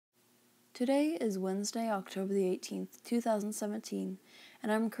Today is Wednesday, October the 18th, 2017,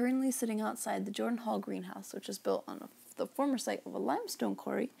 and I'm currently sitting outside the Jordan Hall greenhouse, which was built on the former site of a limestone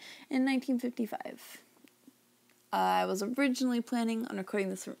quarry in 1955. I was originally planning on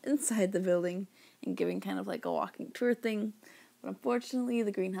recording this from inside the building and giving kind of like a walking tour thing, but unfortunately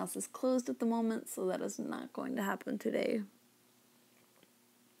the greenhouse is closed at the moment, so that is not going to happen today.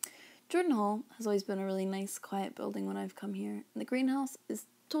 Jordan Hall has always been a really nice, quiet building when I've come here, and the greenhouse is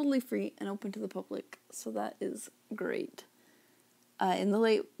totally free and open to the public, so that is great. In the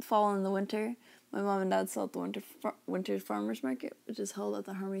late fall and the winter, my mom and dad sell at the winter farmers market, which is held at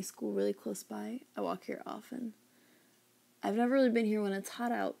the Harmony School really close by. I walk here often. I've never really been here when it's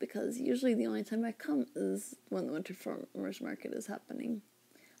hot out, because usually the only time I come is when the winter farmers market is happening.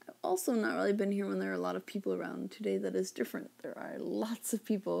 I've also not really been here when there are a lot of people around. Today that is different. There are lots of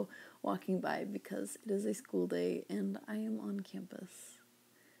people walking by because it is a school day and I am on campus.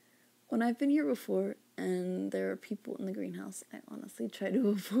 When I've been here before and there are people in the greenhouse, I honestly try to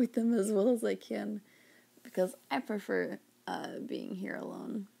avoid them as well as I can because I prefer being here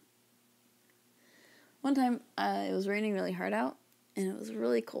alone. One time it was raining really hard out and it was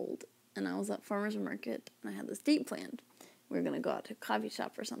really cold, and I was at farmer's market and I had this date planned. We were going to go out to a coffee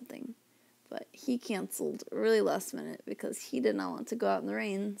shop or something, but he canceled really last minute because he did not want to go out in the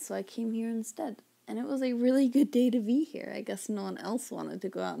rain, so I came here instead. And it was a really good day to be here. I guess no one else wanted to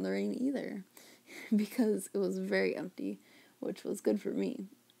go out in the rain either because it was very empty, which was good for me.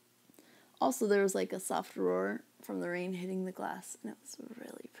 Also, there was like a soft roar from the rain hitting the glass, and it was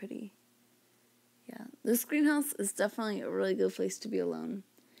really pretty. Yeah, this greenhouse is definitely a really good place to be alone.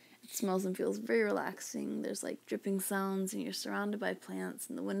 It smells and feels very relaxing. There's like dripping sounds, and you're surrounded by plants,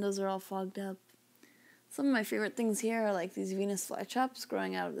 and the windows are all fogged up. Some of my favorite things here are like these Venus flytraps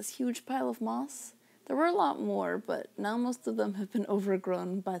growing out of this huge pile of moss. There were a lot more, but now most of them have been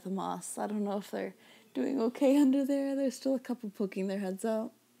overgrown by the moss. I don't know if they're doing okay under there. There's still a couple poking their heads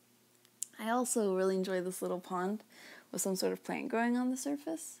out. I also really enjoy this little pond with some sort of plant growing on the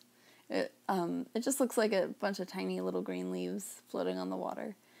surface. It just looks like a bunch of tiny little green leaves floating on the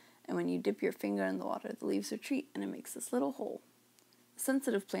water. And when you dip your finger in the water, the leaves retreat and it makes this little hole.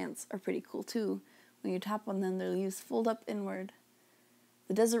 Sensitive plants are pretty cool too. When you tap on them, their leaves fold up inward.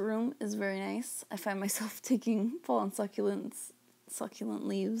 The desert room is very nice. I find myself taking fallen succulent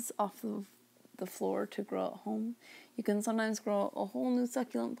leaves off of the floor to grow at home. You can sometimes grow a whole new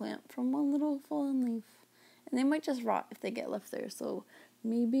succulent plant from one little fallen leaf. And they might just rot if they get left there, so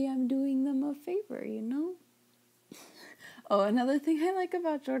maybe I'm doing them a favor, you know? Oh, another thing I like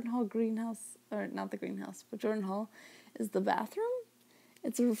about Jordan Hall greenhouse, or not the greenhouse, but Jordan Hall, is the bathroom.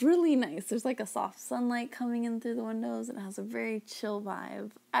 It's really nice. There's like a soft sunlight coming in through the windows, and it has a very chill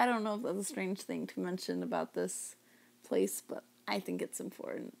vibe. I don't know if that's a strange thing to mention about this place, but I think it's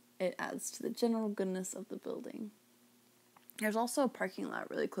important. It adds to the general goodness of the building. There's also a parking lot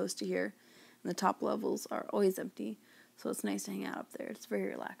really close to here, and the top levels are always empty, so it's nice to hang out up there. It's very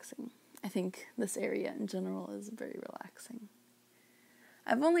relaxing. I think this area in general is very relaxing.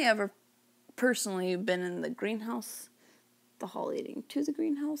 I've only ever personally been in the greenhouse, the hall leading to the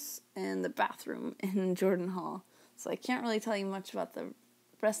greenhouse, and the bathroom in Jordan Hall, so I can't really tell you much about the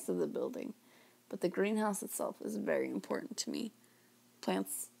rest of the building, but the greenhouse itself is very important to me.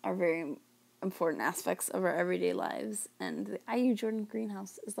 Plants are very important aspects of our everyday lives, and the IU Jordan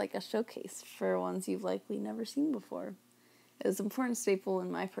greenhouse is like a showcase for ones you've likely never seen before. It is an important staple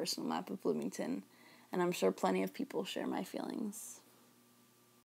in my personal map of Bloomington, and I'm sure plenty of people share my feelings.